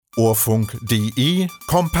Orfunk.de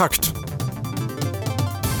kompakt.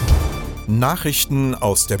 Nachrichten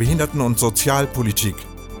aus der Behinderten- und Sozialpolitik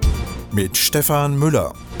mit Stefan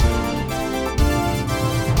Müller.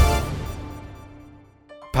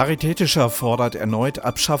 Paritätischer fordert erneut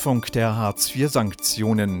Abschaffung der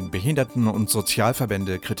Hartz-IV-Sanktionen. Behinderten- und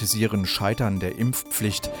Sozialverbände kritisieren Scheitern der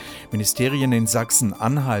Impfpflicht. Ministerien in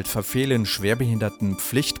Sachsen-Anhalt verfehlen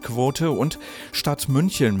Schwerbehindertenpflichtquote und Stadt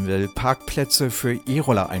München will Parkplätze für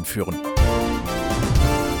E-Roller einführen.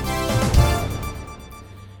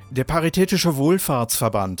 Der Paritätische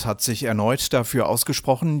Wohlfahrtsverband hat sich erneut dafür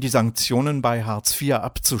ausgesprochen, die Sanktionen bei Hartz IV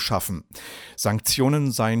abzuschaffen.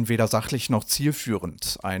 Sanktionen seien weder sachlich noch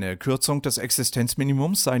zielführend. Eine Kürzung des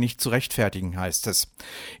Existenzminimums sei nicht zu rechtfertigen, heißt es.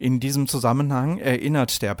 In diesem Zusammenhang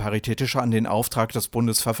erinnert der Paritätische an den Auftrag des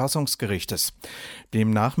Bundesverfassungsgerichtes.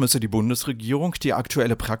 Demnach müsse die Bundesregierung die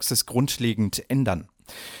aktuelle Praxis grundlegend ändern.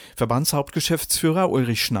 Verbandshauptgeschäftsführer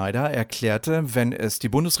Ulrich Schneider erklärte, wenn es die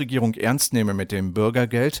Bundesregierung ernst nehme mit dem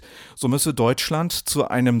Bürgergeld, so müsse Deutschland zu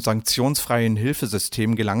einem sanktionsfreien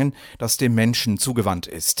Hilfesystem gelangen, das dem Menschen zugewandt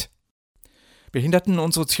ist. Behinderten-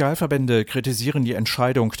 und Sozialverbände kritisieren die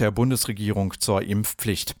Entscheidung der Bundesregierung zur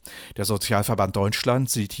Impfpflicht. Der Sozialverband Deutschland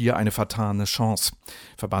sieht hier eine vertane Chance.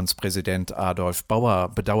 Verbandspräsident Adolf Bauer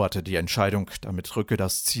bedauerte die Entscheidung. Damit rücke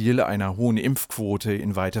das Ziel einer hohen Impfquote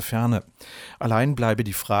in weite Ferne. Allein bleibe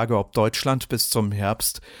die Frage, ob Deutschland bis zum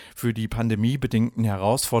Herbst für die pandemiebedingten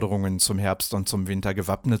Herausforderungen zum Herbst und zum Winter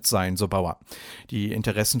gewappnet sein, so Bauer. Die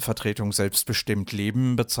Interessenvertretung Selbstbestimmt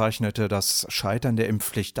Leben bezeichnete das Scheitern der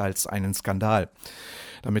Impfpflicht als einen Skandal.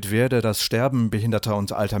 Damit werde das Sterben behinderter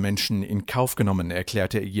und alter Menschen in Kauf genommen,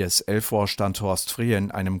 erklärte ISL-Vorstand Horst Freh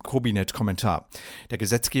in einem Kobinet-Kommentar. Der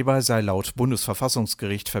Gesetzgeber sei laut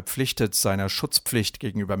Bundesverfassungsgericht verpflichtet, seiner Schutzpflicht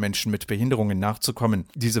gegenüber Menschen mit Behinderungen nachzukommen.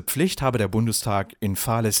 Diese Pflicht habe der Bundestag in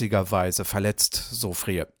fahrlässiger Weise verletzt, so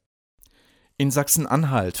Freh. In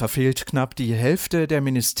Sachsen-Anhalt verfehlt knapp die Hälfte der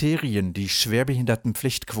Ministerien die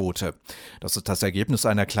Schwerbehindertenpflichtquote. Das ist das Ergebnis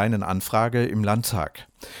einer kleinen Anfrage im Landtag.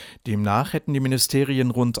 Demnach hätten die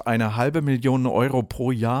Ministerien rund 500.000 Euro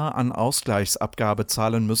pro Jahr an Ausgleichsabgabe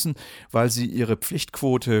zahlen müssen, weil sie ihre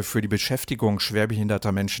Pflichtquote für die Beschäftigung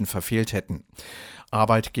schwerbehinderter Menschen verfehlt hätten.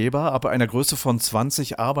 Arbeitgeber ab einer Größe von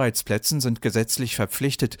 20 Arbeitsplätzen sind gesetzlich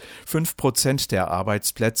verpflichtet, 5% der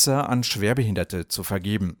Arbeitsplätze an Schwerbehinderte zu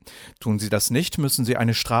vergeben. Tun sie das nicht, müssen sie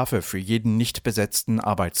eine Strafe für jeden nicht besetzten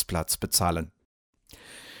Arbeitsplatz bezahlen.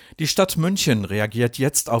 Die Stadt München reagiert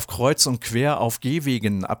jetzt auf kreuz und quer auf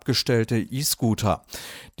Gehwegen abgestellte E-Scooter.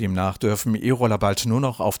 Demnach dürfen E-Roller bald nur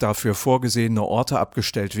noch auf dafür vorgesehene Orte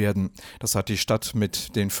abgestellt werden. Das hat die Stadt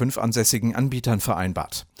mit den 5 ansässigen Anbietern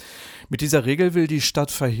vereinbart. Mit dieser Regel will die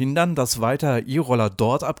Stadt verhindern, dass weiter E-Roller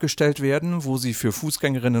dort abgestellt werden, wo sie für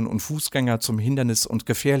Fußgängerinnen und Fußgänger zum Hindernis und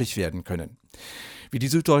gefährlich werden können. Wie die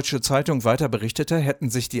Süddeutsche Zeitung weiter berichtete, hätten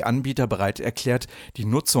sich die Anbieter bereit erklärt, die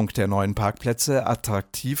Nutzung der neuen Parkplätze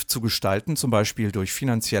attraktiv zu gestalten, zum Beispiel durch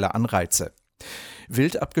finanzielle Anreize.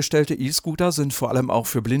 Wild abgestellte E-Scooter sind vor allem auch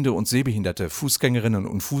für blinde und sehbehinderte Fußgängerinnen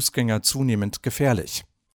und Fußgänger zunehmend gefährlich.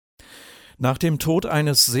 Nach dem Tod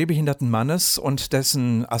eines sehbehinderten Mannes und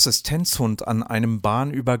dessen Assistenzhund an einem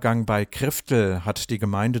Bahnübergang bei Kriftel hat die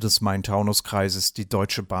Gemeinde des Main-Taunus-Kreises die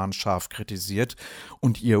Deutsche Bahn scharf kritisiert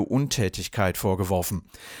und ihr Untätigkeit vorgeworfen.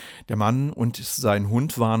 Der Mann und sein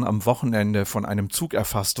Hund waren am Wochenende von einem Zug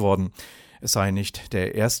erfasst worden. Es sei nicht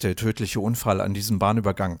der erste tödliche Unfall an diesem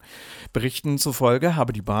Bahnübergang. Berichten zufolge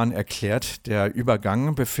habe die Bahn erklärt, der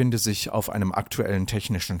Übergang befinde sich auf einem aktuellen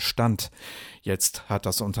technischen Stand. Jetzt hat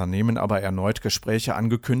das Unternehmen aber erneut Gespräche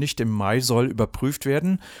angekündigt. Im Mai soll überprüft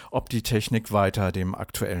werden, ob die Technik weiter dem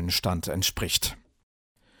aktuellen Stand entspricht.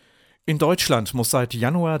 In Deutschland muss seit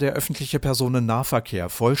Januar der öffentliche Personennahverkehr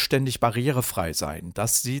vollständig barrierefrei sein.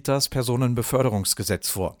 Das sieht das Personenbeförderungsgesetz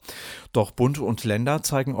vor. Doch Bund und Länder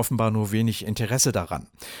zeigen offenbar nur wenig Interesse daran.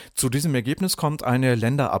 Zu diesem Ergebnis kommt eine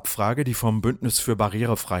Länderabfrage, die vom Bündnis für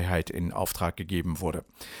Barrierefreiheit in Auftrag gegeben wurde.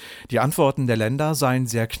 Die Antworten der Länder seien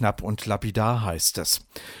sehr knapp und lapidar, heißt es.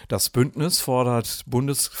 Das Bündnis fordert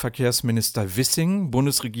Bundesverkehrsminister Wissing,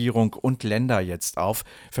 Bundesregierung und Länder jetzt auf,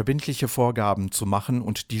 verbindliche Vorgaben zu machen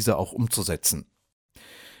und diese auch umzusetzen.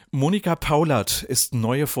 Monika Paulert ist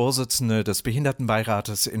neue Vorsitzende des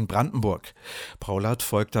Behindertenbeirates in Brandenburg. Paulert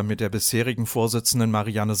folgt damit der bisherigen Vorsitzenden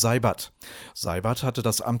Marianne Seibert. Seibert hatte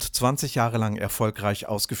das Amt 20 Jahre lang erfolgreich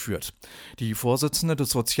ausgeführt. Die Vorsitzende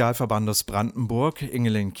des Sozialverbandes Brandenburg,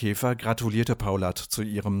 Engelin Käfer, gratulierte Paulert zu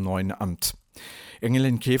ihrem neuen Amt.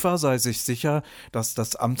 Engelin Käfer sei sich sicher, dass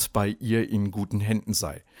das Amt bei ihr in guten Händen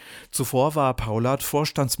sei. Zuvor war Paulert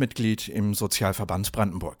Vorstandsmitglied im Sozialverband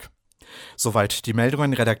Brandenburg. Soweit die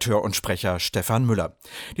Meldungen, Redakteur und Sprecher Stefan Müller.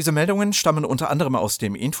 Diese Meldungen stammen unter anderem aus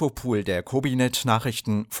dem Infopool der Kobinet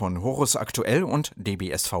Nachrichten von Horus Aktuell und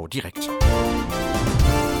DBSV Direkt.